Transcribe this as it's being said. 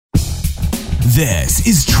This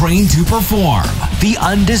is Train to Perform, the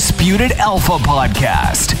undisputed alpha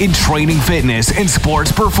podcast in training, fitness, and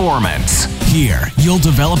sports performance. Here, you'll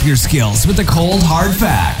develop your skills with the cold, hard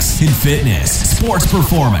facts in fitness, sports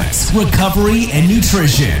performance, recovery, and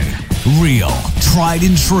nutrition. Real, tried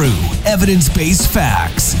and true, evidence-based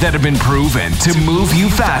facts that have been proven to move you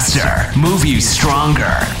faster, move you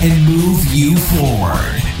stronger, and move you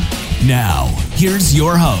forward. Now, here's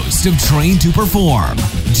your host of Train to Perform,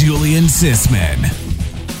 Julian Sisman.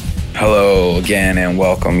 Hello again, and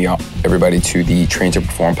welcome everybody to the Train to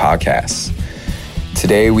Perform podcast.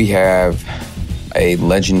 Today we have a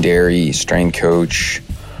legendary strength coach.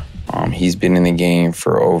 He's been in the game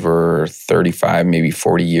for over 35, maybe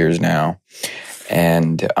 40 years now.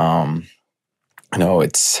 And, it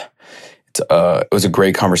was a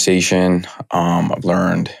great conversation. I've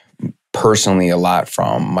learned personally a lot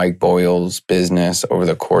from Mike Boyle's business over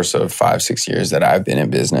the course of 5-6 years that I've been in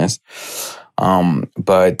business. A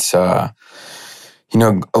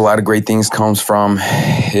lot of great things comes from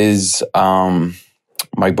his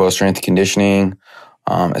Mike Boyle strength and conditioning,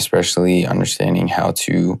 especially understanding how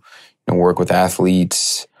to work with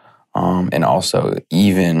athletes, and also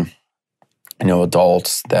even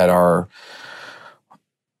adults that are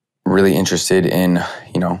really interested in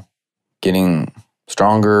getting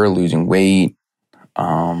stronger, losing weight,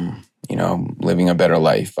 living a better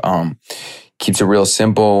life. Keeps it real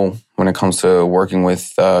simple when it comes to working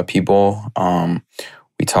with people.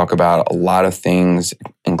 We talk about a lot of things,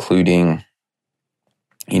 including,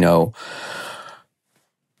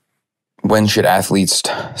 when should athletes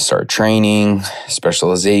start training,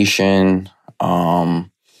 specialization,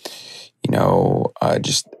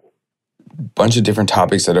 just a bunch of different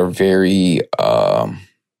topics that are very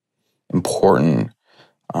important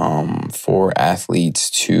for athletes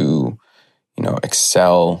to,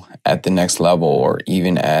 excel at the next level, or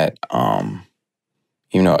even at,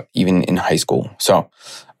 even in high school. So I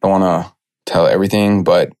don't want to tell everything,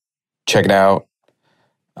 but check it out.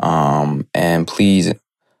 And please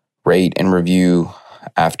rate and review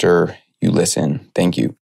after you listen. Thank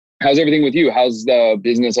you. How's everything with you? How's the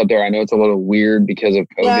business up there? I know it's a little weird because of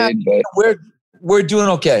COVID, but we're doing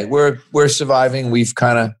okay. We're surviving. We've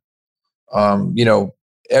kind of,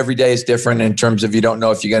 every day is different in terms of you don't know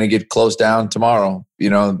if you're going to get closed down tomorrow.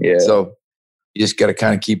 So you just got to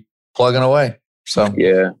kind of keep plugging away. So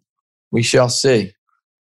we shall see.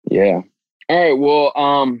 Yeah. All right. Well,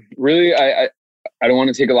 really, I don't want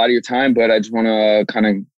to take a lot of your time, but I just want to kind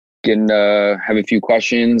of have a few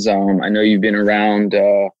questions. I know you've been around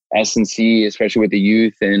S&C, especially with the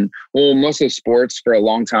youth and most of sports for a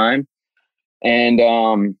long time.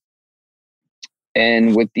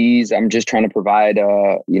 And with these, I'm just trying to provide, as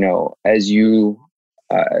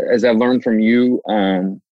I've learned from you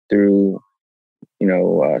through,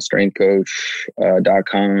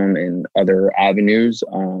 strengthcoach.com and other avenues,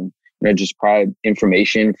 just provide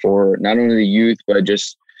information for not only the youth, but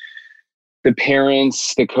just the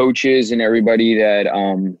parents, the coaches, and everybody that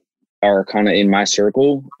are kind of in my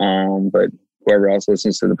circle, but whoever else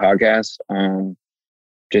listens to the podcast,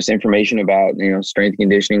 just information about, strength and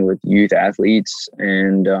conditioning with youth athletes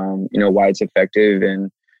and, why it's effective, and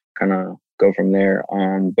kind of go from there.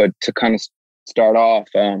 But to kind of start off,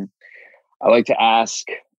 I like to ask,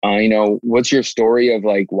 what's your story of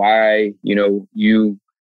why, you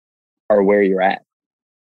are where you're at?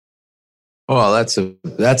 Well, that's a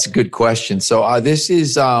good question. So this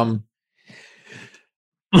is,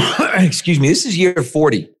 excuse me, this is year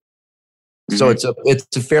 40. Mm-hmm. So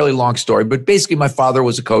it's a fairly long story, but basically my father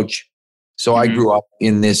was a coach. So I grew up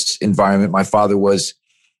in this environment. My father was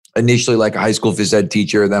initially like a high school phys ed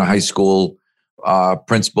teacher, then a high school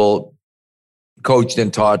principal, coached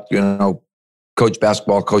and taught, coach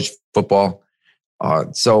basketball, coach football.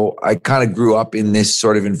 So I kind of grew up in this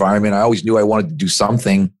sort of environment. I always knew I wanted to do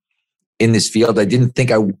something in this field. I didn't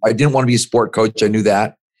want to be a sport coach. I knew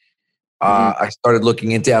that. I started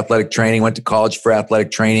looking into athletic training, went to college for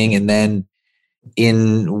athletic training. And then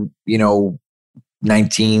in,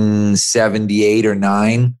 1978 or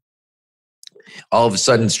 9, all of a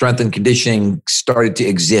sudden strength and conditioning started to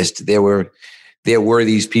exist. There were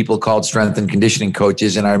these people called strength and conditioning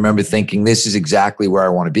coaches. And I remember thinking, this is exactly where I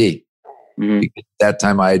want to be. Because at that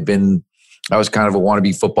time I was kind of a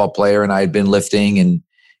wannabe football player, and I had been lifting and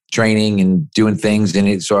training and doing things in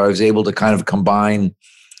it. So I was able to kind of combine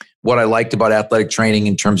what I liked about athletic training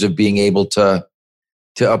in terms of being able to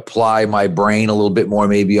apply my brain a little bit more,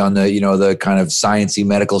 maybe on the, the kind of sciencey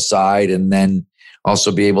medical side, and then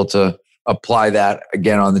also be able to apply that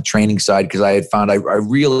again on the training side. Cause I had found I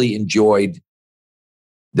really enjoyed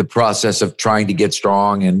the process of trying to get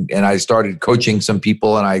strong. And I started coaching some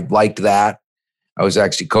people, and I liked that. I was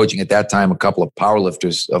actually coaching at that time a couple of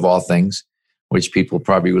powerlifters of all things, which people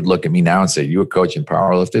probably would look at me now and say, "You were coaching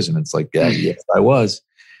powerlifters?" And it's like, yeah, yes, I was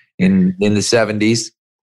in the 70s.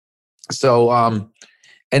 So,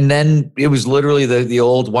 and then it was literally the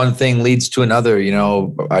old one thing leads to another. You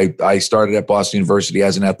know, I started at Boston University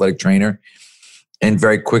as an athletic trainer, and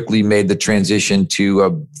very quickly made the transition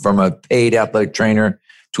to from a paid athletic trainer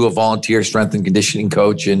to a volunteer strength and conditioning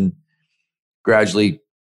coach, and gradually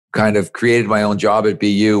kind of created my own job at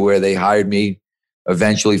BU, where they hired me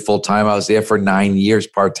eventually full-time. I was there for 9 years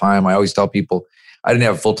part-time. I always tell people I didn't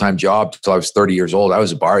have a full-time job until I was 30 years old. I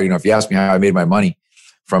was a bar. You know, if you ask me how I made my money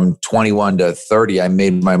from 21 to 30, I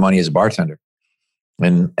made my money as a bartender,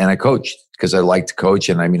 and I coached because I liked to coach.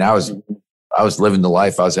 And I mean, I was living the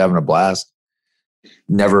life. I was having a blast.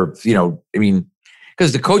 Never, you know, I mean,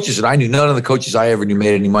 because the coaches that I knew, none of the coaches I ever knew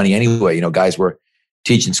made any money anyway. You know, guys were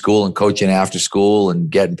teaching school and coaching after school and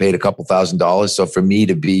getting paid a couple $1,000s. So for me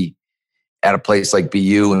to be at a place like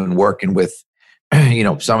BU and working with, you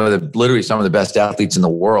know, literally some of the best athletes in the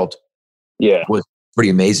world, was pretty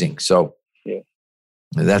amazing. So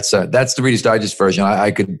that's the Reader's Digest version. I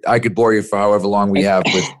could bore you for however long we have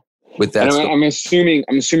with that. I'm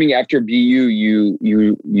assuming after BU,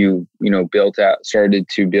 you started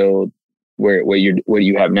to build what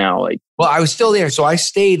you have now. Like, well, I was still there, so I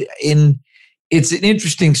stayed in. It's an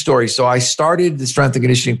interesting story. So I started the strength and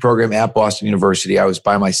conditioning program at Boston University. I was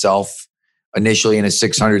by myself initially in a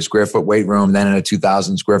 600 square foot weight room, then in a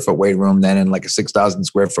 2,000 square foot weight room, then in like a 6,000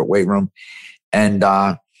 square foot weight room. And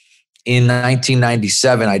in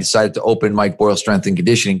 1997, I decided to open Mike Boyle Strength and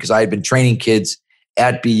Conditioning because I had been training kids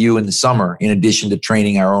at BU in the summer, in addition to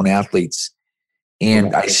training our own athletes.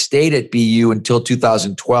 And I stayed at BU until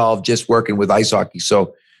 2012, just working with ice hockey.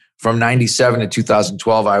 So from 97 to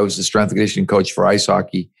 2012, I was the strength and conditioning coach for ice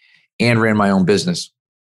hockey and ran my own business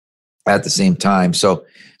at the same time. So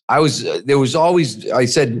I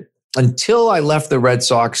said, until I left the Red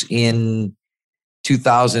Sox in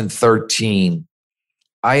 2013,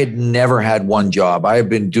 I had never had one job. I had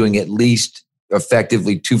been doing at least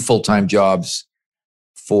effectively 2 full-time jobs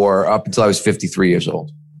for up until I was 53 years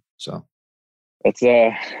old. So that's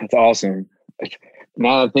awesome.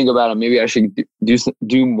 Now that I think about it, maybe I should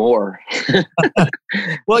do more.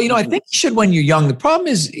 Well, you know, I think you should when you're young. The problem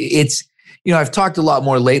is I've talked a lot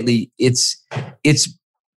more lately. It's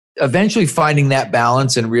eventually finding that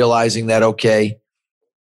balance and realizing that, okay,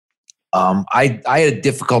 I had a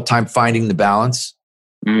difficult time finding the balance.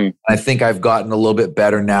 Mm. I think I've gotten a little bit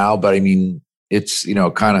better now, but I mean, it's, you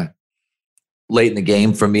know, kind of late in the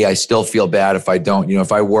game for me. I still feel bad if I don't, you know,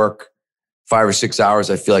 if I work 5 or 6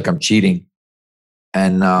 hours, I feel like I'm cheating.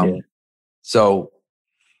 And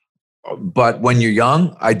but when you're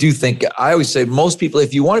young, I always say most people,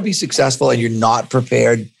 if you want to be successful and you're not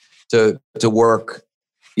prepared to work,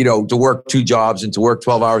 you know, to work 2 jobs and to work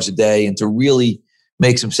 12 hours a day and to really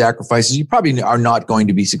make some sacrifices, you probably are not going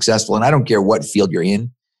to be successful. And I don't care what field you're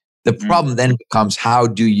in. The problem then becomes, how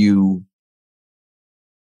do you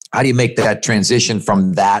make that transition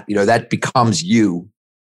from that, you know, that becomes you.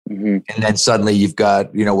 Mm-hmm. And then suddenly you've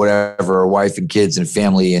got, you know, whatever, a wife and kids and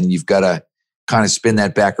family, and you've got to kind of spin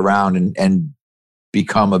that back around and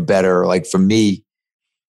become a better, like for me,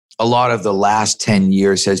 a lot of the last 10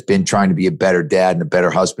 years has been trying to be a better dad and a better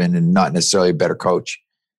husband and not necessarily a better coach.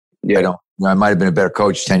 Yeah. I might have been a better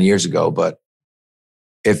coach 10 years ago, but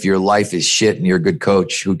if your life is shit and you're a good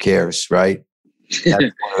coach, who cares, right? That's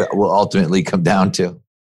what it will ultimately come down to.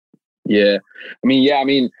 Yeah. I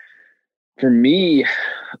mean, for me,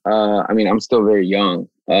 I'm still very young.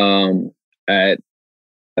 At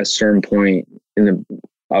a certain point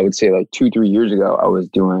I would say like 2-3 years ago, I was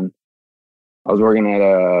working at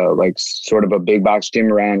a like sort of a big box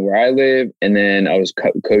gym around where I live. And then I was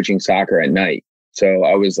coaching soccer at night. So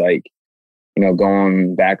I was like, you know,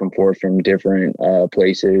 going back and forth from different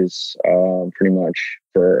places pretty much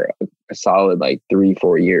for a solid like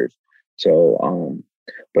 3-4 years. So,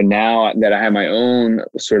 but now that I have my own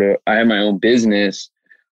business,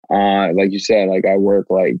 like you said, like I work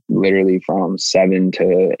like literally from 7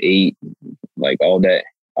 to 8, like all day,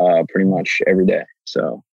 pretty much every day.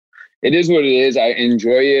 So it is what it is. I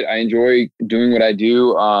enjoy it. I enjoy doing what I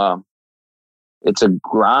do. It's a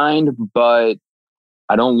grind, but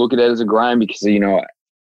I don't look at it as a grind because, you know,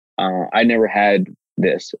 I never had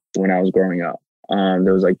this when I was growing up.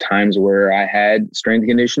 There was like times where I had strength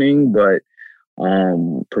conditioning, but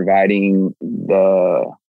providing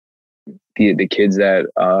the kids that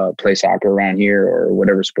play soccer around here or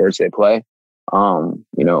whatever sports they play, you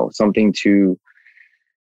know, something to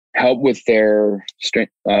help with their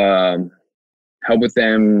strength, help with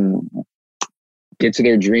them get to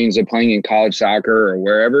their dreams of playing in college soccer or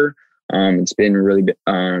wherever. It's been really,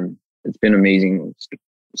 it's been amazing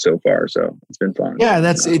so far. So it's been fun. Yeah,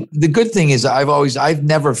 that's it. The good thing is I've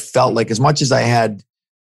never felt like, as much as I had,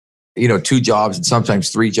 2 jobs and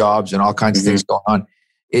sometimes 3 jobs and all kinds of things going on,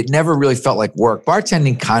 it never really felt like work.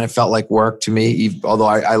 Bartending kind of felt like work to me, although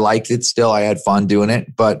I liked it still. I had fun doing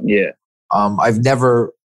it. But yeah, I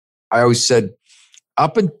always said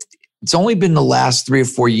it's only been the last 3 or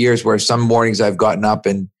 4 years where some mornings I've gotten up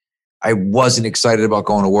and I wasn't excited about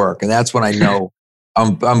going to work. And that's when I know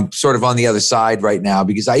I'm sort of on the other side right now,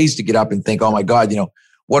 because I used to get up and think, oh my God,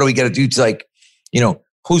 what do we got to do to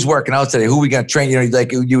who's working out today? Who are we going to train?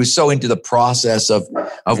 You were so into the process of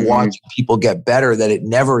watching people get better that it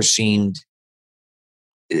never seemed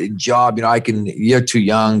a job. You're too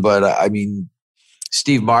young, but I mean,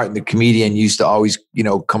 Steve Martin, the comedian, used to always,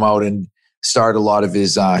 come out and start a lot of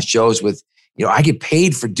his shows with, I get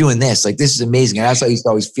paid for doing this. Like, this is amazing. And that's how I used to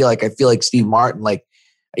always feel like. I feel like Steve Martin, like,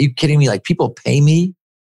 are you kidding me? Like, people pay me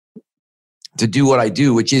to do what I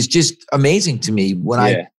do, which is just amazing to me.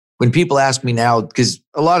 When people ask me now, because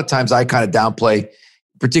a lot of times I kind of downplay,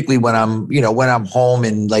 particularly when I'm home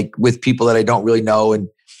and like with people that I don't really know, and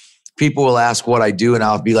people will ask what I do, and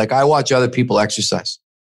I'll be like, I watch other people exercise.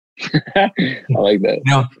 I like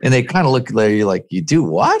that. And they kind of look at you like, you do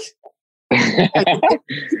what?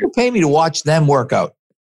 People pay me to watch them work out.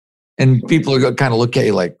 And people are kind of look at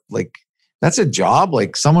you like that's a job?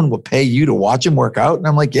 Like, someone will pay you to watch them work out? And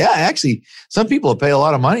I'm like, yeah, actually, some people pay a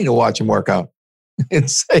lot of money to watch them work out.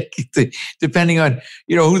 It's like, depending on,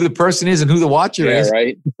 who the person is and who the watcher is,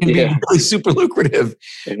 right? It can be really super lucrative.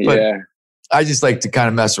 But I just like to kind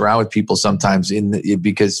of mess around with people sometimes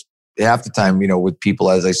because half the time, with people,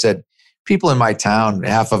 as I said, people in my town,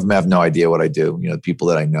 half of them have no idea what I do. People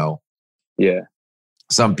that I know. Yeah.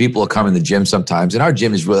 Some people will come in the gym sometimes, and our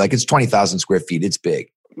gym is really it's 20,000 square feet. It's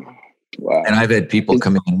big. Wow. And I've had people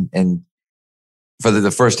come in, and for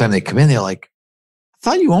the first time they come in, they're like, I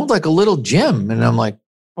thought you owned like a little gym. And I'm like,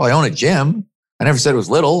 well, I own a gym. I never said it was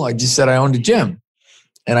little. I just said I owned a gym.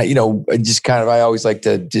 And I always like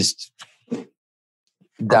to just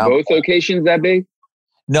Are both locations that big?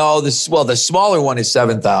 No, the smaller one is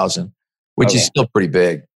 7,000, which is still pretty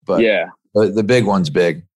big, but the big one's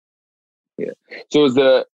big. Yeah. So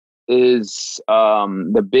the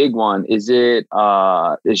big one, is it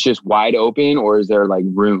it's just wide open, or is there like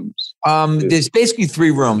rooms? There's basically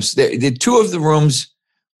 3 rooms. The 2 of the rooms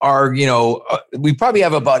are, we probably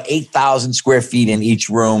have about 8,000 square feet in each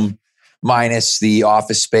room, minus the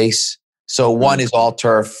office space. So one is all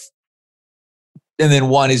turf, and then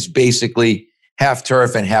one is basically half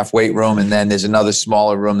turf and half weight room. And then there's another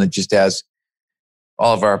smaller room that just has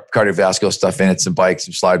all of our cardiovascular stuff in it, some bikes,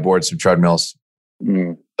 some slide boards, some treadmills.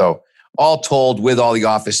 So all told, with all the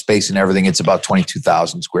office space and everything, it's about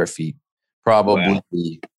 22,000 square feet. Probably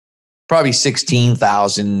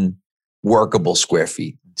 16,000 workable square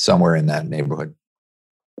feet, somewhere in that neighborhood.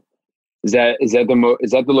 Is that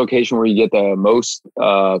the location where you get the most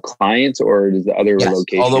clients, or is the other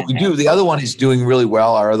location? Although we do, the other one is doing really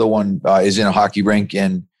well. Our other one is in a hockey rink,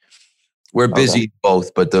 and we're busy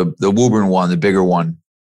both. But the Woburn one, the bigger one,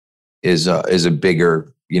 is a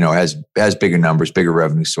bigger, has bigger numbers, bigger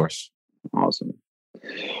revenue source. Awesome.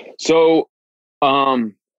 So,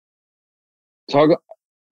 talking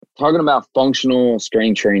about functional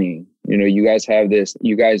strength training. You guys have this.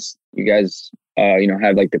 You guys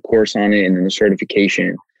have like the course on it and then the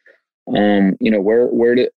certification. Where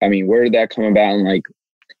did that come about? And like,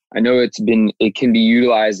 I know it can be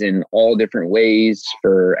utilized in all different ways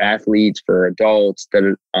for athletes, for adults. But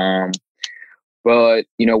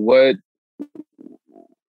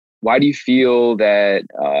why do you feel that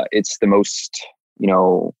it's the most,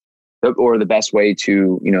 or the best way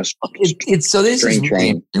to, so this is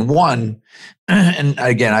really one, and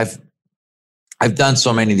again, I've done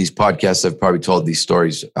so many of these podcasts. I've probably told these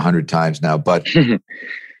stories 100 times now, but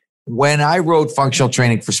when I wrote Functional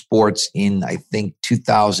Training for Sports in, I think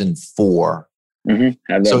 2004,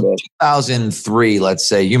 so 2003, let's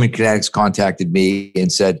say, Human Kinetics contacted me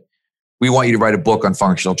and said, we want you to write a book on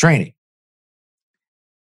functional training.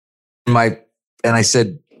 And I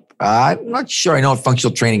said, I'm not sure I know what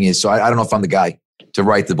functional training is, so I don't know if I'm the guy to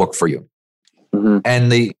write the book for you.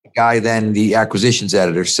 And the guy then, the acquisitions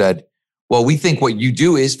editor, said, well, we think what you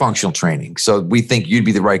do is functional training, so we think you'd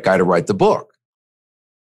be the right guy to write the book.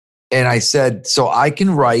 And I said, so I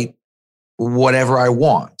can write whatever I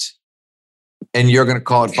want, and you're going to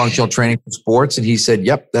call it functional training for sports? And he said,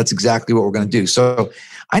 yep, that's exactly what we're going to do. So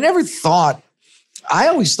I always thought,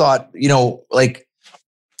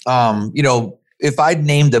 if I'd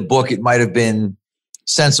named a book, it might have been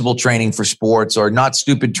sensible training for sports or not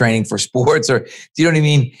stupid training for sports, or do you know what I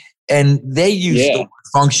mean? And they used the word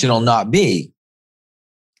functional, not me.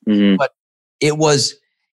 Mm-hmm. But it was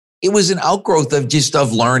an outgrowth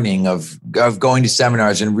of learning, of going to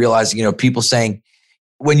seminars and realizing, people saying,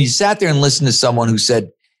 when you sat there and listened to someone who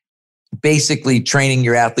said, basically training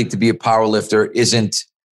your athlete to be a power lifter isn't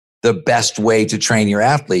the best way to train your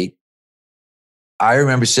athlete. I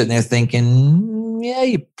remember sitting there thinking, yeah,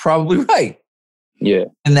 you're probably right. Yeah.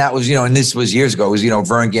 And that was, and this was years ago. It was,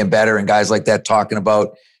 Vern Gambetta and guys like that talking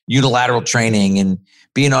about unilateral training and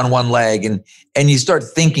being on one leg. And you start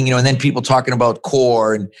thinking, and then people talking about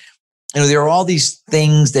core. And, there are all these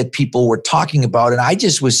things that people were talking about. And I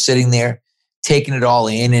just was sitting there taking it all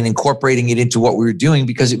in and incorporating it into what we were doing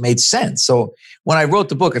because it made sense. So when I wrote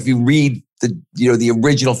the book, if you read the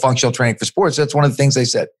original Functional Training for Sports, that's one of the things I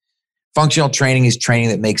said. Functional training is training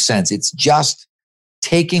that makes sense. It's just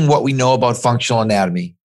taking what we know about functional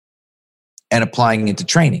anatomy and applying it to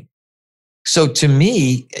training. So to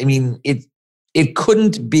me, it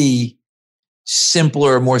couldn't be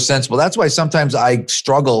simpler or more sensible. That's why sometimes I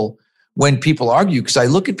struggle when people argue, because I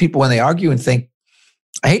look at people when they argue and think,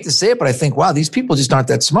 I hate to say it, but I think, wow, these people just aren't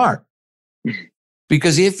that smart.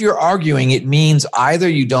 Because if you're arguing, it means either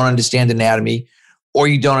you don't understand anatomy or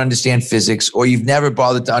you don't understand physics or you've never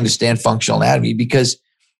bothered to understand functional anatomy. Because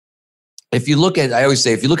I always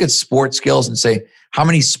say, if you look at sport skills and say, how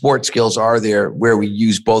many sport skills are there where we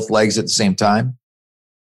use both legs at the same time?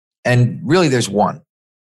 And really there's one,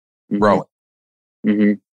 rowing.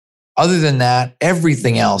 Mm-hmm. Other than that,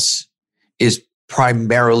 everything else is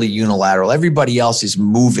primarily unilateral. Everybody else is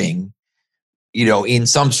moving, in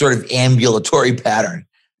some sort of ambulatory pattern,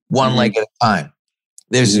 one leg at a time.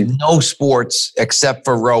 There's no sports except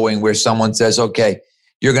for rowing where someone says, okay,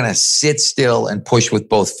 you're going to sit still and push with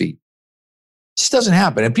both feet. It just doesn't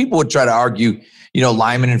happen. And people would try to argue,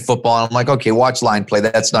 linemen in football. And I'm like, okay, watch line play.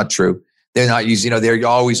 That's not true. They're not using, they're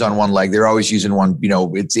always on one leg. They're always using one,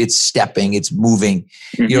 it's stepping, it's moving.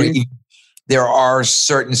 There are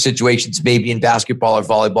certain situations, maybe in basketball or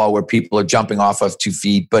volleyball, where people are jumping off of 2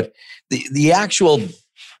 feet, but the actual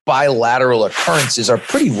bilateral occurrences are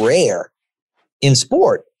pretty rare in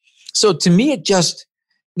sport. So to me,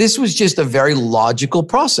 this was just a very logical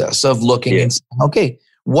process of looking and saying, okay,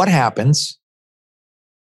 what happens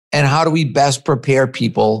and how do we best prepare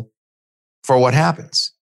people for what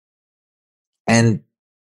happens? And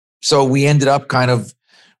so we ended up kind of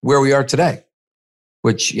where we are today,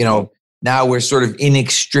 which, now we're sort of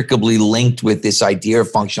inextricably linked with this idea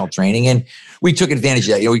of functional training. And we took advantage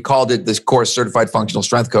of that. We called it this course Certified Functional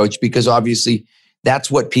Strength Coach because obviously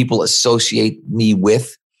that's what people associate me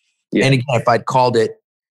with. Yeah. And again, if I'd called it,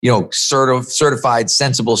 certified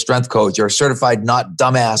sensible strength coach or certified not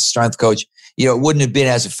dumbass strength coach, it wouldn't have been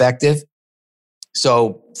as effective.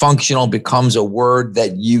 So functional becomes a word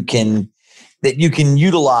that you can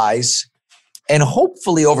utilize and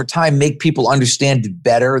hopefully over time make people understand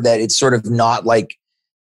better that it's sort of not like,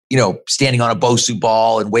 standing on a BOSU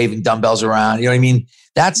ball and waving dumbbells around. You know what I mean?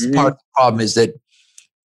 That's part of the problem is that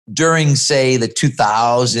during, say, the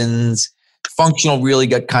 2000s, functional really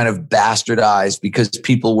got kind of bastardized because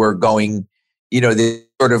people were going, the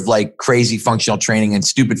sort of like crazy functional training and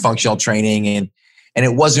stupid functional training. And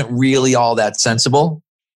it wasn't really all that sensible.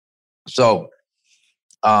 So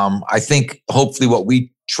I think hopefully what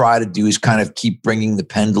we try to do is kind of keep bringing the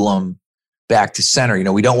pendulum back to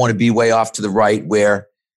center. We don't want to be way off to the right where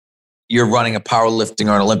you're running a powerlifting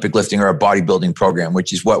or an Olympic lifting or a bodybuilding program,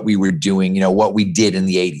 which is what we were doing, what we did in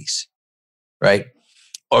the 80s, right?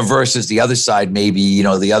 Or versus the other side, maybe,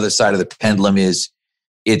 the other side of the pendulum is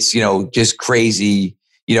it's, just crazy,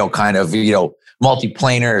 kind of,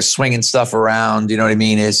 multiplanar, swinging stuff around, you know what I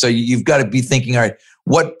mean? So you've got to be thinking, all right,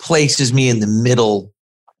 what places me in the middle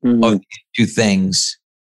of these two things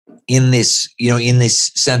in this, in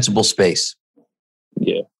this sensible space?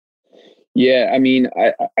 Yeah. Yeah.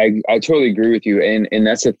 I totally agree with you. And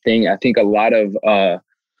that's the thing. I think a lot of, I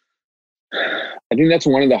think that's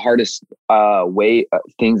one of the hardest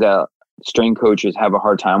things that strength coaches have a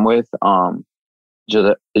hard time with.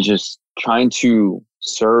 Just trying to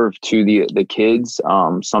serve to the kids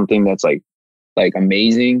something that's like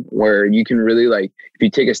amazing, where you can really if you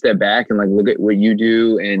take a step back and look at what you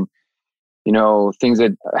do and things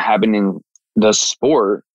that happen in the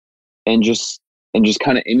sport and just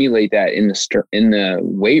kind of emulate that in the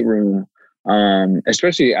weight room.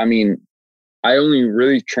 Especially, I only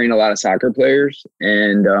really train a lot of soccer players,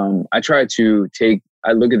 and I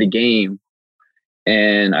look at the game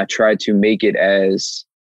and I try to make it as,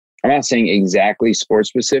 I'm not saying exactly sport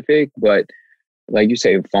specific, but like you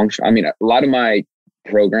say, function. A lot of my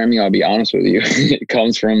programming, I'll be honest with you. It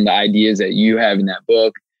comes from the ideas that you have in that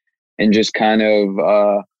book, and just kind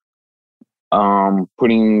of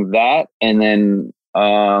putting that, and then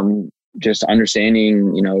just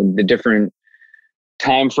understanding, the different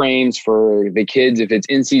time frames for the kids, if it's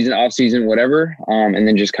in season, off season, whatever, and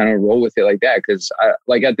then just kind of roll with it like that. Because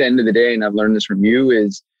like at the end of the day, and I've learned this from you,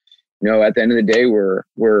 is at the end of the day, we're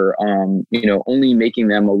only making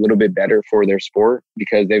them a little bit better for their sport,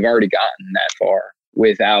 because they've already gotten that far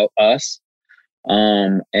without us.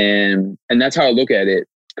 And that's how I look at it,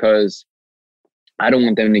 because I don't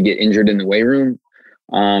want them to get injured in the weight room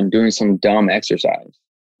doing some dumb exercise.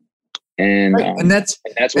 And, right. And that's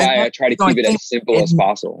why I try to keep it as simple as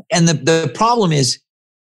possible. And the problem is,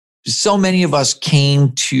 so many of us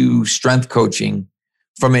came to strength coaching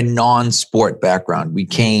from a non-sport background. We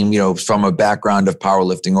came, from a background of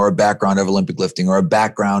powerlifting, or a background of Olympic lifting, or a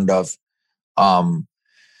background of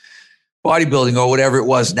bodybuilding, or whatever it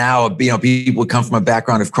was. Now, people would come from a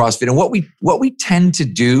background of CrossFit. And what we tend to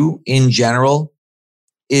do in general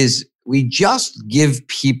is we just give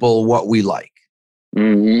people what we like.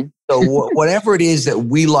 Mm-hmm. So whatever it is that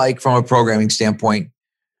we like from a programming standpoint,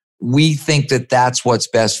 we think that that's what's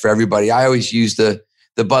best for everybody. I always use the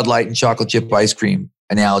Bud Light and chocolate chip ice cream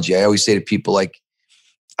analogy. I always say to people, like,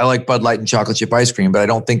 I like Bud Light and chocolate chip ice cream, but I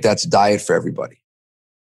don't think that's a diet for everybody.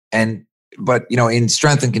 But in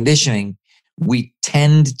strength and conditioning, we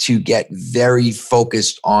tend to get very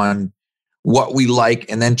focused on what we like,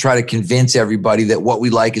 and then try to convince everybody that what we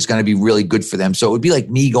like is going to be really good for them. So it would be like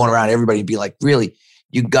me going around everybody and be like, really,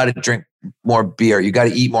 you got to drink more beer. You got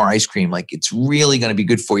to eat more ice cream. Like, it's really going to be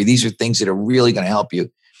good for you. These are things that are really going to help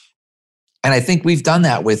you. And I think we've done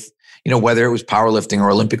that with, whether it was powerlifting or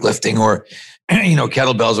Olympic lifting, or,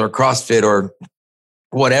 kettlebells or CrossFit or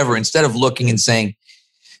whatever. Instead of looking and saying,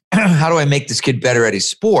 how do I make this kid better at his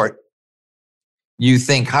sport? You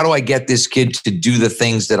think, how do I get this kid to do the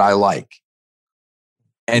things that I like?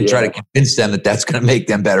 And try to convince them that that's going to make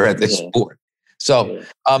them better at their sport. So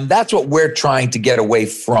that's what we're trying to get away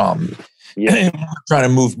from. We're trying to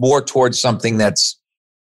move more towards something that's,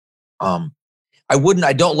 I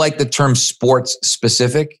don't like the term sports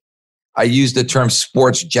specific. I use the term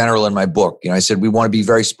sports general in my book. I said, we want to be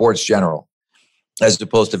very sports general as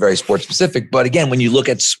opposed to very sports specific. But again, when you look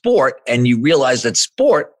at sport and you realize that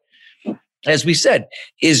sport, as we said,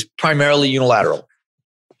 is primarily unilateral.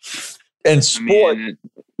 And sport,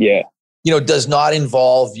 does not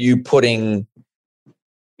involve you putting,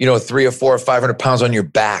 3 or 4 or 500 pounds on your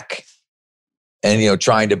back and,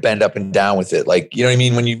 trying to bend up and down with it. Like, you know what I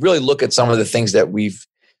mean? When you really look at some of the things that we've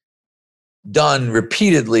done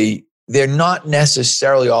repeatedly, they're not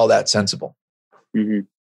necessarily all that sensible. Mm-hmm.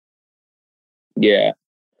 Yeah.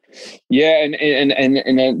 Yeah.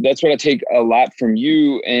 And that's what I take a lot from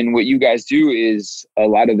you, and what you guys do is a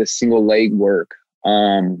lot of the single leg work.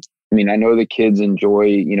 I know the kids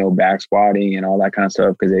enjoy, back squatting and all that kind of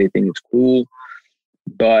stuff because they think it's cool.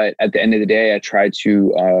 But at the end of the day, I try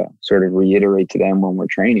to sort of reiterate to them when we're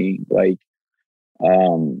training, like,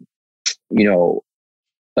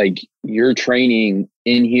 like, you're training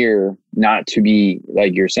in here not to be,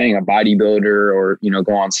 like you're saying, a bodybuilder or,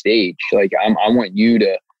 go on stage. Like, I want you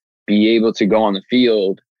to be able to go on the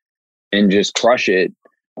field and just crush it,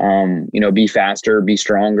 be faster, be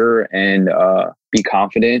stronger, and be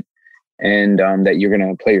confident, and that you're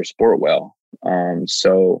going to play your sport well.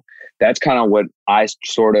 So that's kind of what I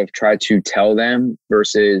sort of try to tell them,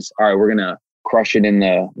 versus, all right, we're going to crush it in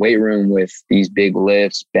the weight room with these big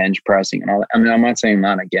lifts, bench pressing and all that. I'm not saying I'm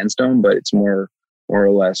not against them, but it's more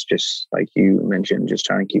or less just like you mentioned, just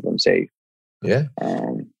trying to keep them safe. Yeah.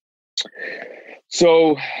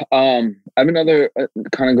 So I have another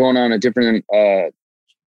kind of going on a different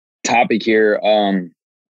topic here.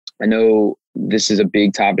 I know this is a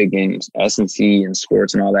big topic in S&C and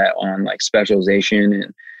sports and all that, on like specialization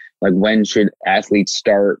and like when should athletes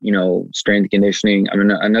start, strength conditioning.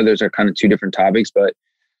 I know those are kind of two different topics, but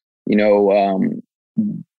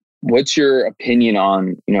what's your opinion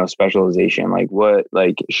on, specialization? Like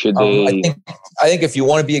should they? I think if you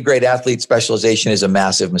want to be a great athlete, specialization is a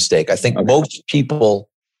massive mistake. I think most people,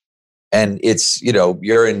 and it's,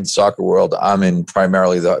 you're in soccer world, I'm in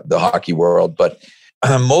primarily the hockey world, but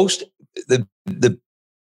the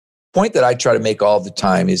point that I try to make all the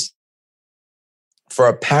time is, for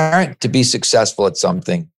a parent to be successful at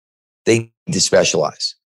something, they need to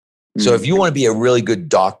specialize. Mm-hmm. So if you want to be a really good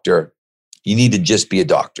doctor, you need to just be a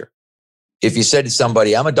doctor. If you said to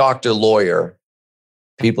somebody, I'm a doctor, lawyer,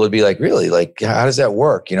 people would be like, really? Like, how does that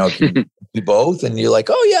work? Can you do both? And you're like,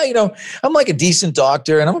 oh yeah, I'm like a decent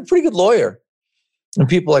doctor and I'm a pretty good lawyer. And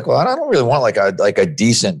people are like, well, I don't really want like a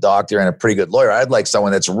decent doctor and a pretty good lawyer. I'd like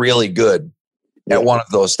someone that's really good at one of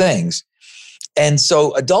those things. And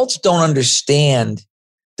so adults don't understand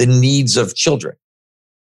the needs of children,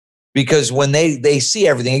 because when they see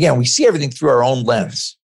everything, again, we see everything through our own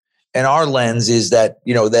lens. And our lens is that,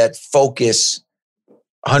 that focus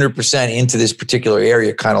 100% into this particular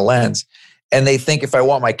area kind of lens. And they think, if I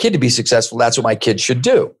want my kid to be successful, that's what my kid should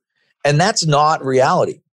do. And that's not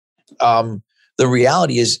reality. The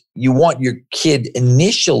reality is you want your kid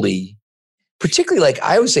initially, particularly like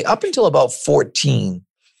I always say, up until about 14,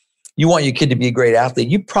 you want your kid to be a great athlete.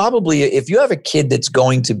 You probably, if you have a kid that's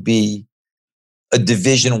going to be a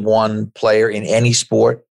Division I player in any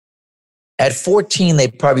sport, at 14, they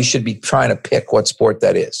probably should be trying to pick what sport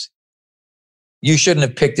that is. You shouldn't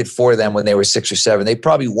have picked it for them when they were 6 or 7. They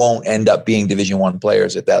probably won't end up being Division I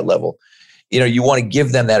players at that level. You want to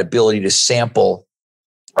give them that ability to sample.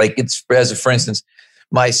 Like for instance,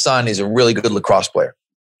 my son is a really good lacrosse player.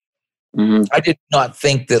 Mm-hmm. I did not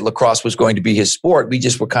think that lacrosse was going to be his sport. We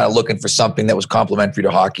just were kind of looking for something that was complementary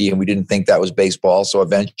to hockey, and we didn't think that was baseball. So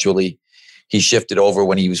eventually he shifted over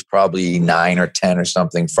when he was probably 9 or 10 or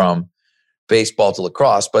something from baseball to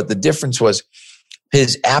lacrosse. But the difference was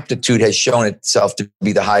his aptitude has shown itself to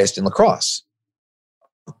be the highest in lacrosse.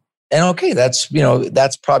 And okay, that's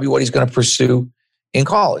probably what he's going to pursue in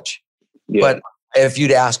college. Yeah. But if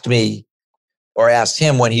you'd asked me or asked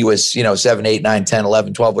him when he was, 7, 8, 9, 10,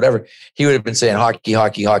 11, 12, whatever, he would have been saying hockey,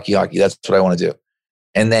 hockey, hockey, hockey. That's what I want to do.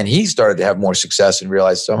 And then he started to have more success and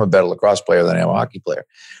realized, I'm a better lacrosse player than I am a hockey player.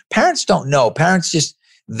 Parents don't know. Parents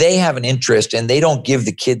they have an interest and they don't give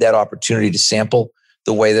the kid that opportunity to sample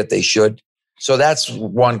the way that they should. So that's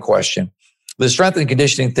one question. The strength and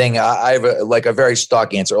conditioning thing, I have a very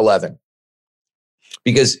stock answer, 11.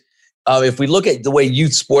 Because if we look at the way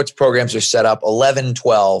youth sports programs are set up, 11,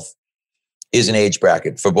 12 is an age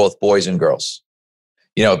bracket for both boys and girls.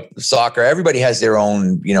 Soccer, everybody has their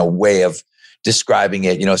own, way of describing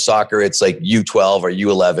it. Soccer, it's like U12 or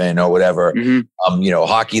U11 or whatever. Mm-hmm.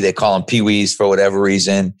 Hockey, they call them peewees for whatever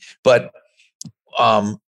reason. But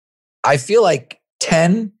I feel like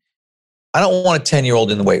 10, I don't want a 10-year-old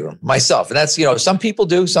in the weight room myself. And that's, some people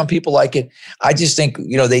do, some people like it. I just think,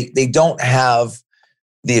 they don't have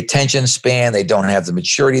the attention span. They don't have the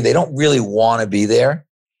maturity. They don't really want to be there.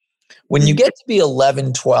 When you get to be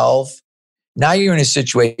 11, 12, now you're in a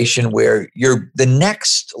situation where the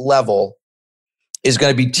next level is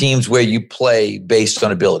going to be teams where you play based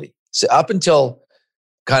on ability. So up until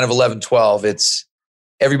kind of 11, 12, it's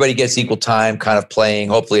everybody gets equal time kind of playing.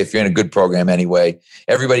 Hopefully, if you're in a good program anyway,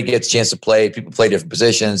 everybody gets a chance to play. People play different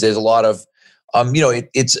positions. There's a lot of,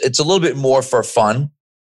 it's a little bit more for fun.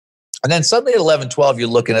 And then suddenly at 11, 12, you're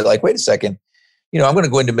looking at like, wait a second, I'm going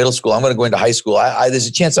to go into middle school. I'm going to go into high school. There's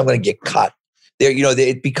a chance I'm going to get cut. There,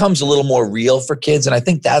 it becomes a little more real for kids. And I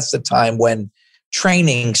think that's the time when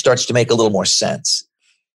training starts to make a little more sense.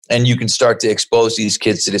 And you can start to expose these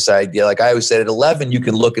kids to this idea. Like I always said, at 11, you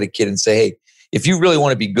can look at a kid and say, hey, if you really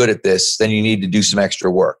want to be good at this, then you need to do some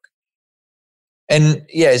extra work. And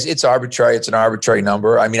yes, it's arbitrary. It's an arbitrary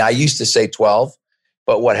number. I mean, I used to say 12,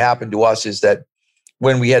 but what happened to us is that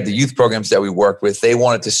when we had the youth programs that we worked with, they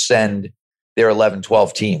wanted to send their 11,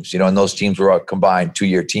 12 teams, and those teams were combined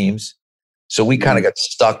 2-year teams. So we kind of got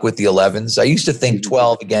stuck with the 11s. I used to think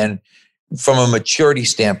 12, again, from a maturity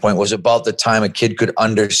standpoint, was about the time a kid could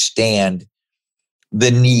understand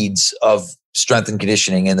the needs of strength and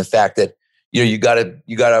conditioning and the fact that, you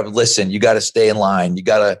gotta listen, you gotta stay in line, you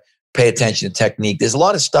gotta pay attention to technique. There's a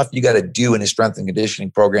lot of stuff you gotta do in a strength and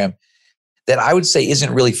conditioning program that I would say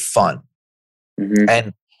isn't really fun. Mm-hmm.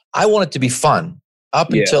 And I want it to be fun.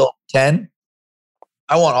 Up until 10,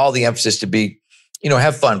 I want all the emphasis to be,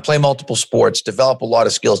 have fun, play multiple sports, develop a lot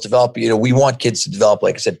of skills, we want kids to develop,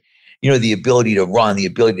 like I said, the ability to run, the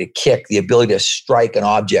ability to kick, the ability to strike an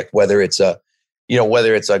object, whether it's a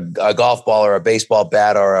golf ball or a baseball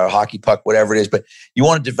bat or a hockey puck, whatever it is. But you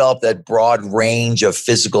want to develop that broad range of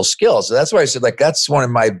physical skills. So that's why I said, that's one of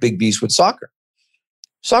my big beefs with soccer.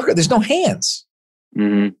 Soccer, there's no hands.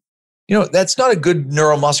 Mm-hmm. That's not a good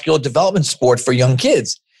neuromuscular development sport for young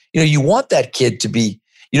kids. You want that kid to be,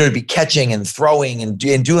 to be catching and throwing and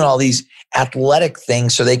doing all these athletic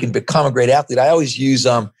things so they can become a great athlete. I always use,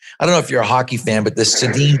 I don't know if you're a hockey fan, but the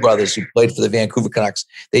Sedin brothers who played for the Vancouver Canucks,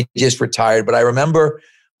 they just retired. But I remember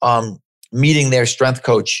meeting their strength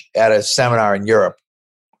coach at a seminar in Europe.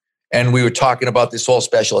 And we were talking about this whole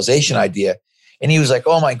specialization idea. And he was like,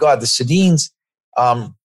 oh my God, the Sedins,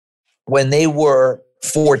 when they were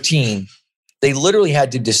 14, they literally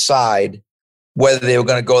had to decide whether they were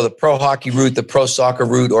going to go the pro hockey route, the pro soccer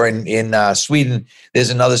route, or in Sweden, there's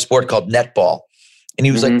another sport called netball. And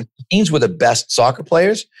he was like, the teams were the best soccer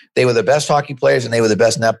players, they were the best hockey players, and they were the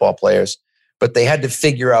best netball players. But they had to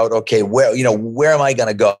figure out, okay, where am I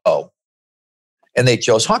going to go? And they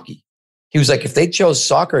chose hockey. He was like, if they chose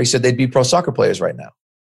soccer, he said they'd be pro soccer players right now.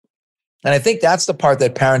 And I think that's the part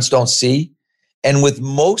that parents don't see. And with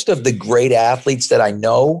most of the great athletes that I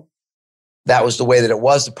know, that was the way that it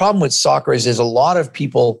was. The problem with soccer is there's a lot of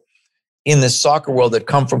people in the soccer world that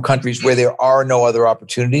come from countries where there are no other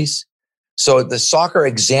opportunities. So the soccer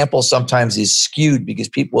example sometimes is skewed because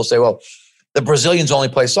people will say, well, the Brazilians only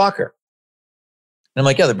play soccer. And I'm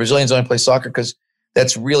like, yeah, the Brazilians only play soccer because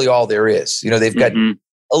that's really all there is. They've got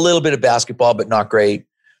a little bit of basketball, but not great.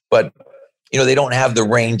 But, they don't have the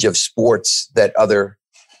range of sports that other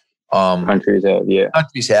countries have. Yeah.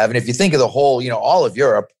 Countries have. And if you think of the whole, all of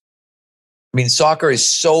Europe, I mean, soccer is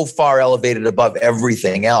so far elevated above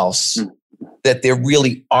everything else that there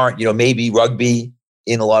really aren't, maybe rugby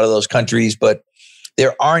in a lot of those countries, but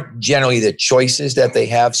there aren't generally the choices that they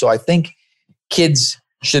have. So I think kids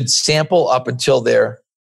should sample up until they're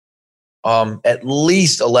at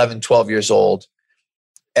least 11, 12 years old.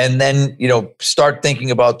 And then, start thinking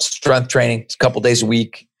about strength training a couple days a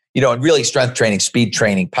week, and really strength training, speed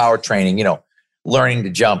training, power training, learning to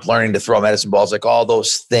jump, learning to throw medicine balls, like all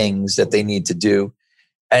those things that they need to do.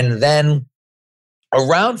 And then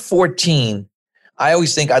around 14, I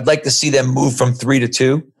always think I'd like to see them move from 3 to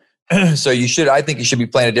 2. So I think you should be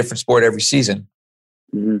playing a different sport every season.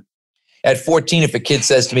 Mm-hmm. At 14, if a kid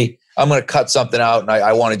says to me, I'm going to cut something out and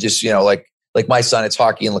I want to just, like my son, it's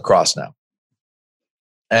hockey and lacrosse now.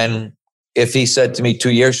 And if he said to me 2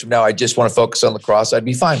 years from now, I just want to focus on lacrosse, I'd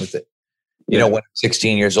be fine with it. When I'm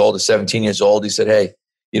 16 years old or 17 years old, he said, hey,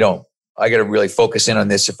 I got to really focus in on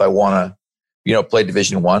this if I want to, play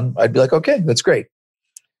Division I. I'd be like, okay, that's great.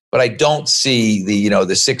 But I don't see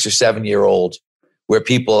the 6 or 7 year old where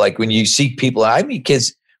people, like, when you see people, I meet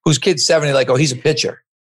kids whose kid's 7, and like, oh, he's a pitcher.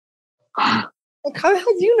 Like, how the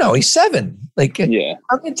hell do you know? He's 7. Like, how can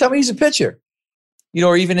you tell me he's a pitcher?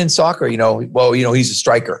 Or even in soccer, he's a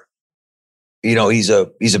striker. He's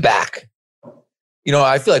a back.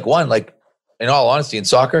 I feel like in all honesty, in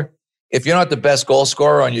soccer, if you're not the best goal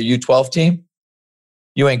scorer on your U12 team,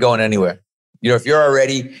 you ain't going anywhere. If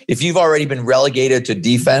you've already been relegated to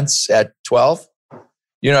defense at 12,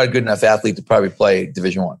 you're not a good enough athlete to probably play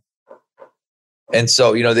Division I. And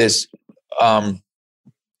so, there's,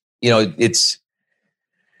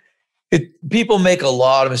 people make a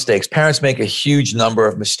lot of mistakes. Parents make a huge number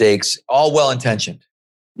of mistakes, all well-intentioned.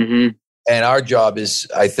 Mm-hmm. And our job is,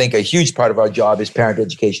 I think a huge part of our job is parent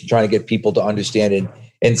education, trying to get people to understand it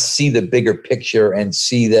and see the bigger picture and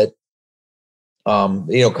see that,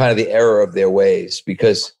 kind of the error of their ways.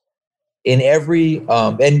 Because in every,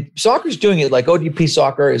 and soccer's doing it, like ODP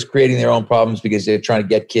soccer is creating their own problems because they're trying to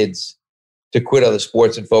get kids to quit other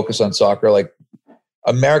sports and focus on soccer. Like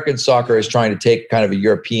American soccer is trying to take kind of a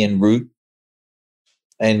European route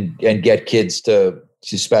and get kids to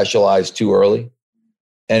specialize too early.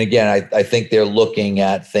 And again, I think they're looking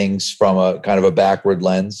at things from a kind of a backward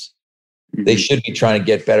lens. Mm-hmm. They should be trying to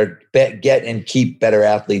get and keep better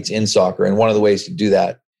athletes in soccer. And one of the ways to do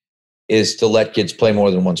that is to let kids play more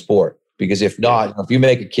than one sport. Because if not, if you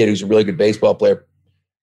make a kid who's a really good baseball player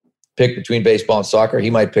pick between baseball and soccer, he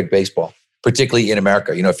might pick baseball, particularly in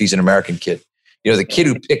America, if he's an American kid. The kid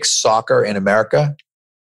who picks soccer in America,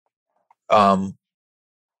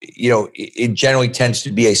 it generally tends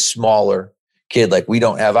to be a smaller kid. Like we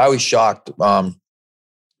don't have, I was shocked.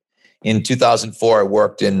 In 2004, I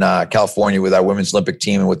worked in California with our women's Olympic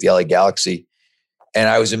team and with the LA Galaxy. And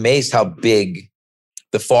I was amazed how big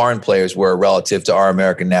the foreign players were relative to our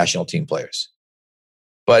American national team players.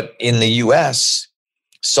 But in the US,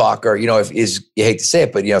 soccer, you hate to say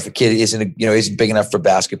it, but if a kid isn't big enough for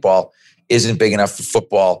basketball, isn't big enough for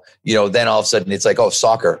football, then all of a sudden it's like, oh,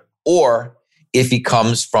 soccer. Or if he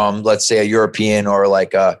comes from, let's say, a European or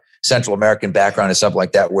like a Central American background or something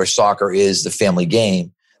like that, where soccer is the family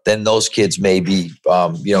game, then those kids may be,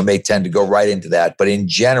 may tend to go right into that. But in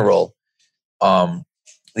general,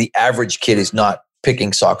 the average kid is not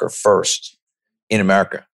picking soccer first in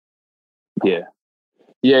America. Yeah.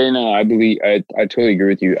 Yeah, I believe, I totally agree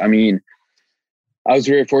with you. I mean, I was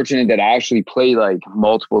very fortunate that I actually played like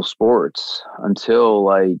multiple sports until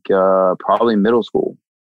like probably middle school.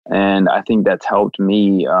 And I think that's helped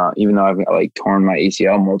me, even though I've like torn my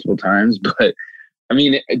ACL multiple times. But I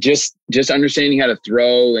mean, just understanding how to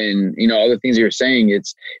throw and, all the things you're saying,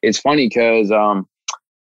 it's funny because, I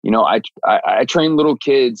train little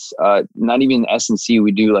kids, not even S&C.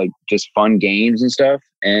 We do like just fun games and stuff.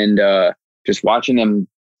 And just watching them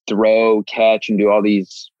throw, catch, and do all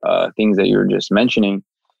these things that you were just mentioning.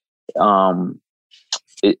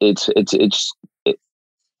 it's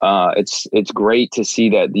great to see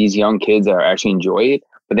that these young kids are actually enjoy it.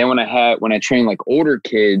 But then when I train like older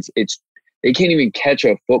kids, they can't even catch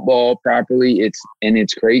a football properly.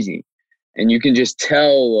 It's crazy, and you can just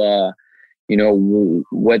tell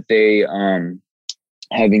what they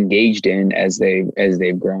have engaged in as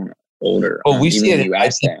they've grown older. Well, we see it. You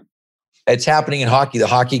ask them. It's happening in hockey. The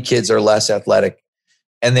hockey kids are less athletic,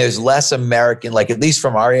 and there's less American, like at least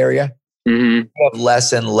from our area, we have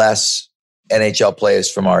less and less NHL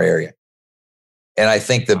players from our area. And I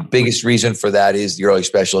think the biggest reason for that is the early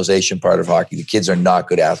specialization part of hockey. The kids are not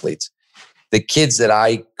good athletes. The kids that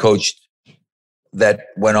I coached that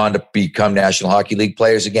went on to become National Hockey League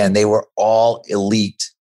players, again, they were all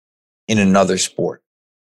elite in another sport.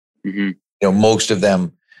 Most of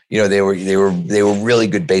them, they were really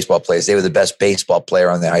good baseball players. They were the best baseball player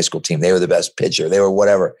on their high school team. They were the best pitcher. They were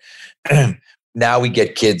whatever. Now we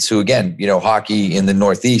get kids who, again, hockey in the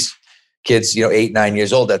Northeast, kids, 8, 9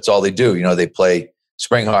 years old, that's all they do. They play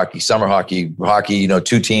spring hockey, summer hockey,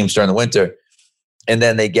 2 teams during the winter. And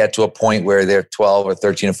then they get to a point where they're 12 or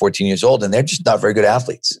 13 or 14 years old and they're just not very good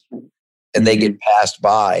athletes. And they get passed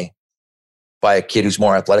by a kid who's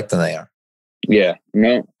more athletic than they are. Yeah,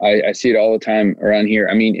 no, I see it all the time around here.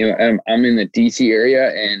 I mean, I'm in the DC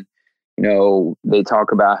area and, they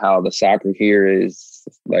talk about how the soccer here is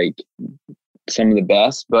like some of the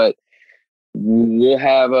best, but we'll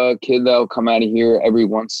have a kid that'll come out of here every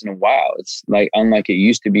once in a while. It's like, unlike it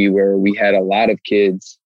used to be where we had a lot of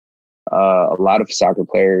kids, a lot of soccer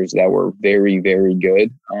players that were very, very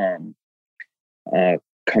good,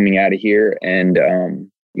 coming out of here. And,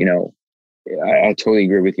 I totally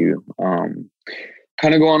agree with you.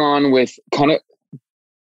 Kind of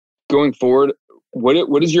going forward,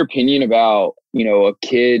 what is your opinion about, a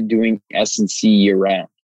kid doing S&C year round?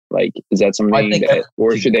 Like, is that something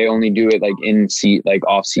or should they only do it like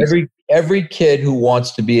off season? Every kid who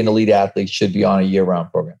wants to be an elite athlete should be on a year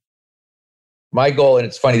round program. My goal, and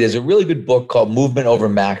it's funny, there's a really good book called Movement Over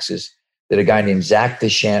Maxes that a guy named Zach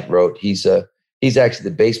Deschant wrote. He's actually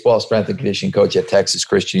the baseball strength and conditioning coach at Texas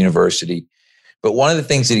Christian University. But one of the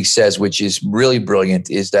things that he says, which is really brilliant,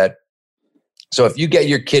 is that, so if you get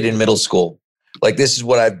your kid in middle school, like this is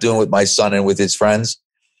what I'm doing with my son and with his friends.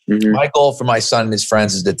 My goal for my son and his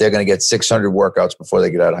friends is that they're going to get 600 workouts before they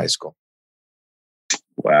get out of high school.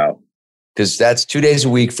 Wow. Because that's 2 days a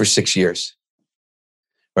week for 6 years.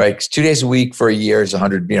 Right? Because 2 days a week for a year is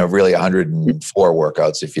 100, really 104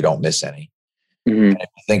 workouts if you don't miss any. And if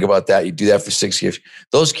you think about that, you do that for 6 years.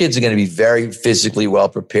 Those kids are going to be very physically well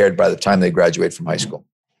prepared by the time they graduate from high school.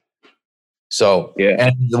 So,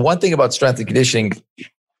 and the one thing about strength and conditioning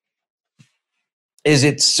is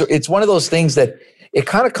it's one of those things that it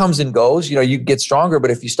kind of comes and goes. You get stronger, but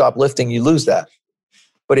if you stop lifting, you lose that.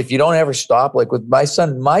 But if you don't ever stop, like with my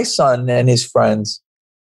son and his friends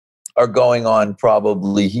are going on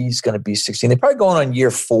he's going to be 16. They're probably going on year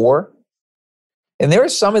 4. And there are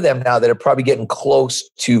some of them now that are probably getting close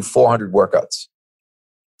to 400 workouts.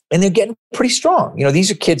 And they're getting pretty strong.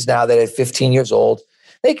 These are kids now that at 15 years old,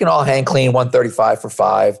 they can all hang clean 135 for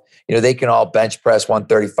 5. They can all bench press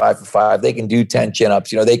 135 for 5. They can do 10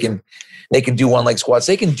 chin-ups. They can do one leg squats.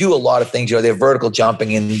 They can do a lot of things. They're vertical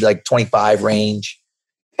jumping in like 25 range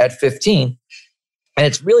at 15. And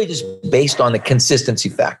it's really just based on the consistency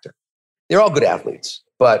factor. They're all good athletes,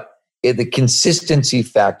 but the consistency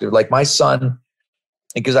factor, like my son,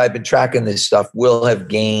 because I've been tracking this stuff, will have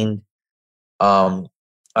gained, I'll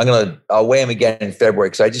weigh him again in February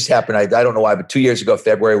because I just happened, I don't know why, but 2 years ago,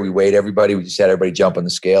 February, we weighed everybody. We just had everybody jump on the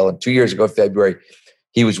scale. And 2 years ago, February,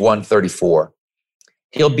 he was 134.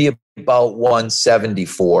 He'll be about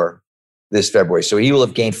 174 this February. So he will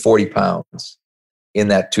have gained 40 pounds in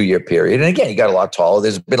that 2 year period. And again, he got a lot taller.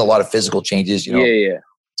 There's been a lot of physical changes.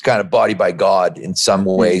 It's kind of body by God in some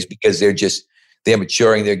ways because they're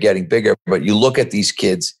maturing, they're getting bigger. But you look at these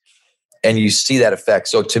kids and you see that effect.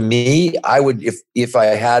 So to me, I would, if I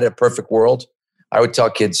had a perfect world, I would tell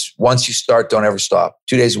kids, once you start, don't ever stop.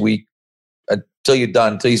 2 days a week until you're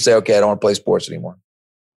done, until you say, okay, I don't want to play sports anymore.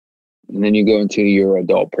 And then you go into your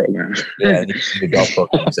adult program. Yeah, your adult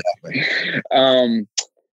program, exactly.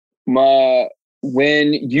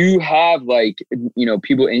 When you have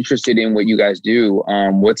people interested in what you guys do,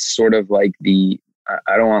 what's sort of like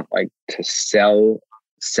I don't want to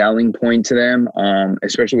selling point to them,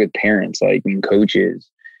 especially with parents, and coaches.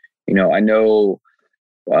 I know,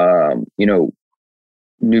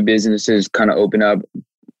 new businesses kind of open up,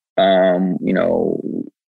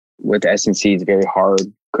 with S&C, it's very hard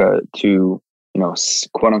to,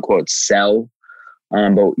 quote unquote sell.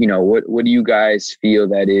 But what do you guys feel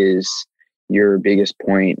that is, your biggest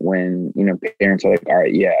point when, you know, parents are like, all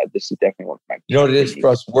right, yeah, this is definitely what my, you know what it is for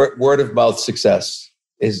us? Word of mouth success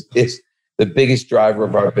is the biggest driver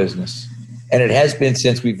of our business. And it has been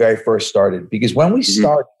since we very first started, because when we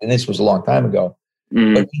started, and this was a long time ago,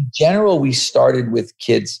 but in general, we started with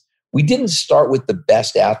kids. We didn't start with the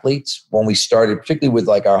best athletes when we started, particularly with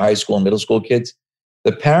like our high school and middle school kids.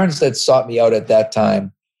 The parents that sought me out at that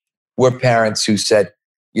time were parents who said,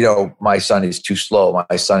 you know, my son is too slow.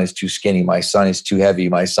 My son is too skinny. My son is too heavy.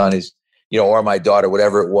 My son is, you know, or my daughter,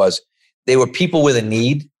 whatever it was. They were people with a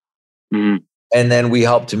need. And then we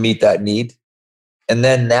helped to meet that need. And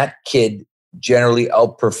then that kid generally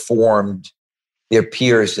outperformed their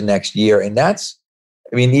peers the next year. And that's,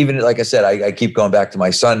 I mean, even like I said, I keep going back to my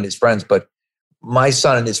son and his friends, but my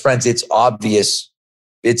son and his friends, it's obvious.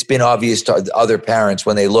 It's been obvious to other parents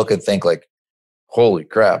when they look and think like, holy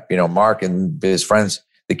crap, you know, Mark and his friends,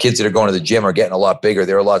 the kids that are going to the gym are getting a lot bigger.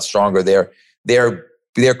 They're a lot stronger. They're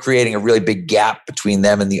creating a really big gap between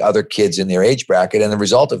them and the other kids in their age bracket. And the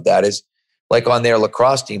result of that is, like on their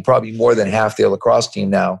lacrosse team, probably more than half their lacrosse team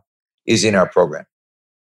now is in our program.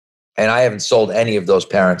 And I haven't sold any of those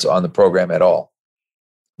parents on the program at all.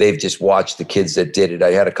 They've just watched the kids that did it.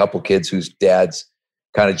 I had a couple kids whose dads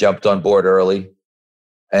kind of jumped on board early.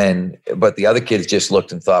 But the other kids just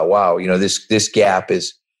looked and thought, wow, you know, this gap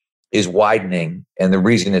is widening. And the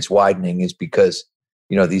reason it's widening is because,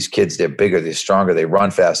 you know, these kids, they're bigger, they're stronger, they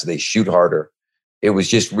run faster, they shoot harder. It was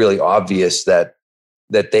just really obvious that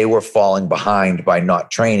they were falling behind by not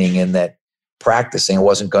training, and that practicing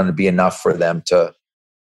wasn't going to be enough for them to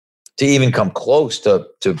even come close to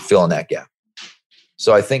filling that gap.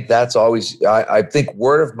 So I think that's always, I think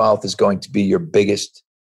word of mouth is going to be your biggest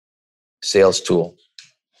sales tool.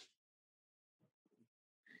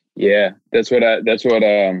 Yeah, that's what I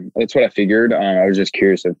figured. I was just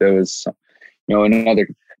curious if there was, you know,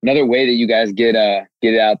 another way that you guys get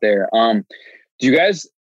it out there. Do you guys,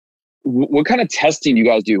 what kind of testing do you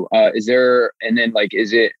guys do? Is there, and then like,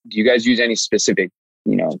 do you guys use any specific,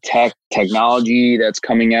 you know, technology that's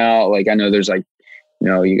coming out? Like, I know there's like, you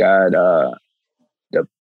know, you got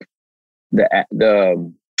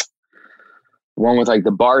the one with like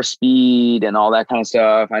the bar speed and all that kind of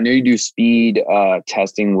stuff. I know you do speed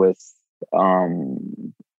testing with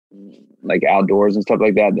like outdoors and stuff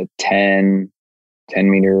like that, the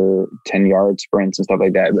 10-yard sprints and stuff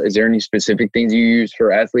like that. Is there any specific things you use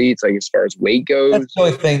for athletes, like as far as weight goes? That's the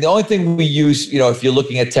only thing. The only thing we use, you know, if you're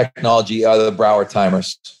looking at technology, are the Brauer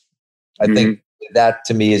timers. I think that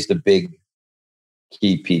to me is the big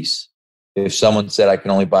key piece. If someone said I can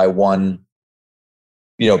only buy one,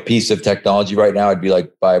 you know, piece of technology right now, I'd be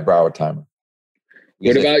like, buy a Brauer timer.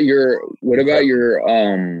 What about your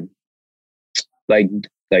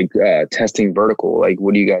testing vertical? Like,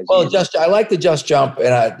 what do you guys use? I like the Just Jump,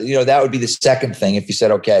 and you know, that would be the second thing. If you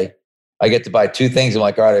said, okay, I get to buy two things, I'm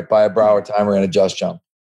like, all right, I buy a Brauer timer and a Just Jump.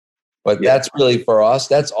 But that's really for us.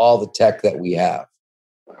 That's all the tech that we have.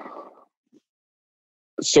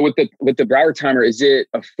 So with the Brauer timer, is it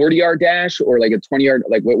a 40-yard dash or like a 20-yard?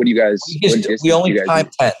 Like, what do you guys? We only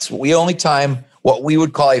time 10s. We only time what we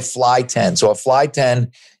would call a fly 10. So a fly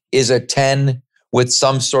 10 is a 10 with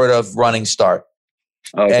some sort of running start.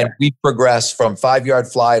 Okay. And we progress from 5-yard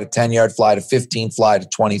fly to 10-yard fly to 15 fly to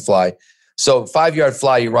 20 fly. So 5-yard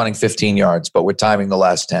fly, you're running 15 yards, but we're timing the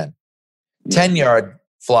last 10. 10-yard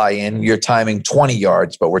fly in, you're timing 20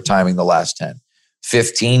 yards, but we're timing the last 10.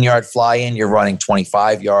 15-yard fly in, you're running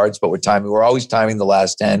 25 yards, but we're always timing the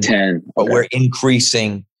last 10. But we're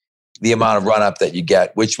increasing the amount of run up that you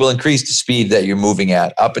get, which will increase the speed that you're moving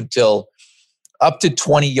at up to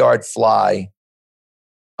 20-yard fly.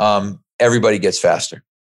 Everybody gets faster.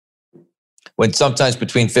 When sometimes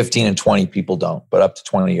between 15 and 20 people don't, but up to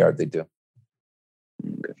 20-yard they do.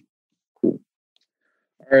 Okay. Cool.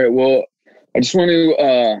 All right. Well, I just want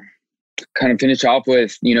to kind of finish off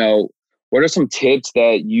with, you know, what are some tips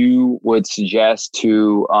that you would suggest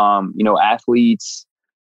to, you know, athletes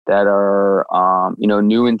that are, you know,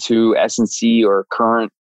 new into S&C, or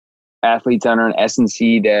current athletes that are in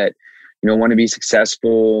S&C that, you know, want to be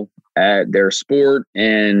successful at their sport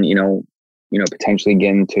and, you know, potentially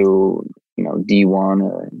get into, you know, D1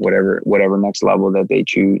 or whatever next level that they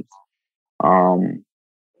choose.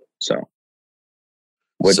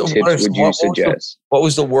 What tips would you suggest? What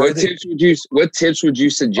was the word? What tips would you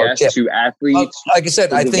suggest to athletes? Like I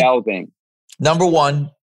said, I think number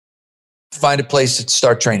one, find a place to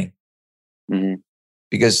start training.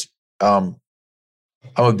 Because I'm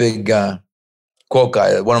a big quote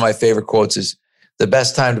guy. One of my favorite quotes is, the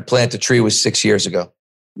best time to plant a tree was 6 years ago.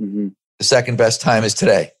 The second best time is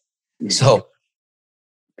today. So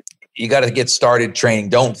you got to get started training.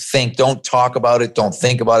 Don't talk about it. Don't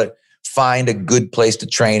think about it. Find a good place to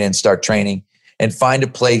train and start training, and find a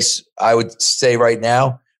place, I would say right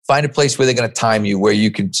now, find a place where they're going to time you, where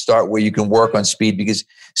you can start, where you can work on speed, because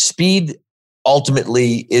speed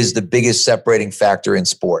ultimately is the biggest separating factor in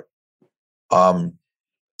sport.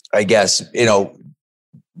 I guess,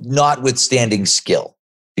 notwithstanding skill,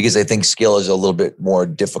 because I think skill is a little bit more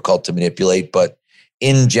difficult to manipulate. But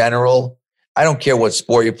in general, I don't care what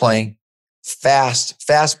sport you're playing.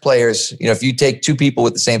 Fast players, if you take two people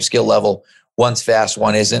with the same skill level, one's fast,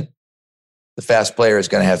 one isn't, the fast player is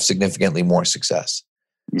going to have significantly more success.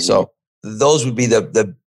 Mm-hmm. So those would be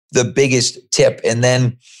the biggest tip. And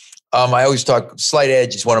then I always talk, Slight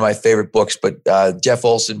Edge is one of my favorite books, but Jeff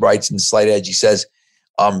Olson writes in Slight Edge, he says,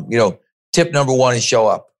 tip number 1 is show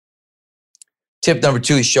up. Tip number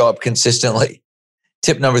 2 is show up consistently.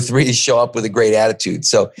 Tip number 3 is show up with a great attitude.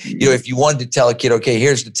 So, if you wanted to tell a kid, okay,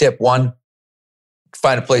 here's the tip. 1,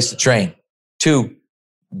 find a place to train. 2,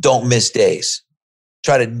 don't miss days.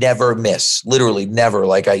 Try to never miss, literally never.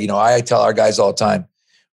 Like I tell our guys all the time,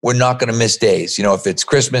 we're not going to miss days. If it's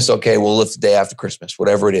Christmas, okay, we'll lift the day after Christmas,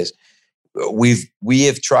 whatever it is. We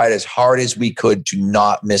have tried as hard as we could to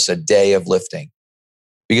not miss a day of lifting,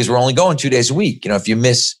 because we're only going 2 days a week. If you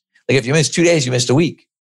miss 2 days, you missed a week.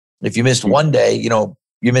 If you missed 1 day,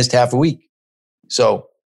 you missed half a week. So,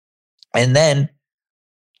 and then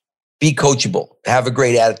be coachable, have a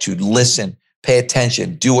great attitude, listen, pay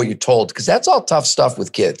attention, do what you're told, because that's all tough stuff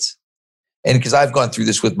with kids. And because I've gone through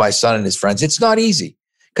this with my son and his friends, it's not easy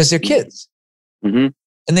because they're kids. Mm-hmm.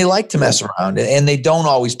 And they like to mess around, and they don't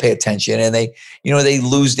always pay attention, and they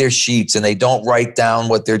lose their sheets, and they don't write down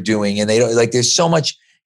what they're doing. And they don't, there's so much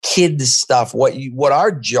kid stuff. What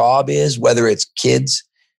our job is, whether it's kids,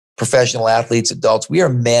 professional athletes, adults, we are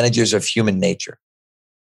managers of human nature.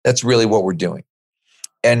 That's really what we're doing.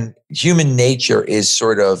 And human nature is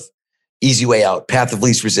sort of easy way out, path of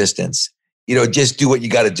least resistance, just do what you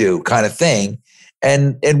got to do kind of thing.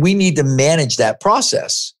 And we need to manage that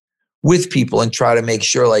process with people and try to make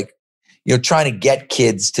sure, trying to get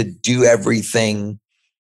kids to do everything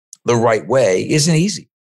the right way isn't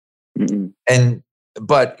easy. Mm-hmm.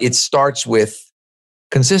 But it starts with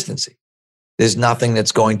consistency. There's nothing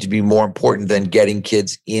that's going to be more important than getting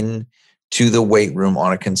kids into the weight room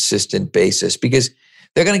on a consistent basis, because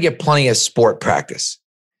they're going to get plenty of sport practice.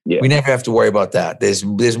 Yeah. We never have to worry about that. There's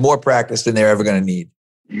more practice than they're ever going to need.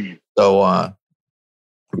 So,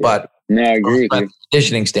 but no, I agree with you. From a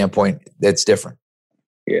conditioning standpoint, that's different.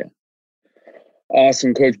 Yeah.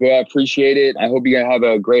 Awesome, Coach Bo. I appreciate it. I hope you guys have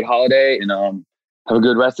a great holiday and have a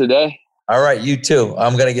good rest of the day. All right, you too.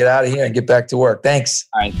 I'm going to get out of here and get back to work. Thanks.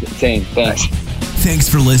 All right, same. Thanks. Thanks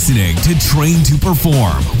for listening to Train to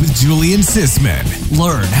Perform with Julian Sisman.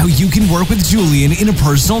 Learn how you can work with Julian in a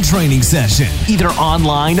personal training session, either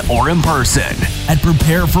online or in person, at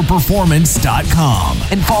prepareforperformance.com.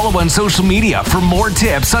 And follow on social media for more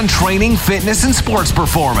tips on training, fitness, and sports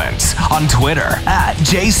performance. On Twitter at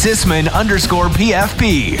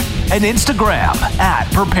jsisman_PFP and Instagram at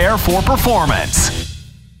prepareforperformance.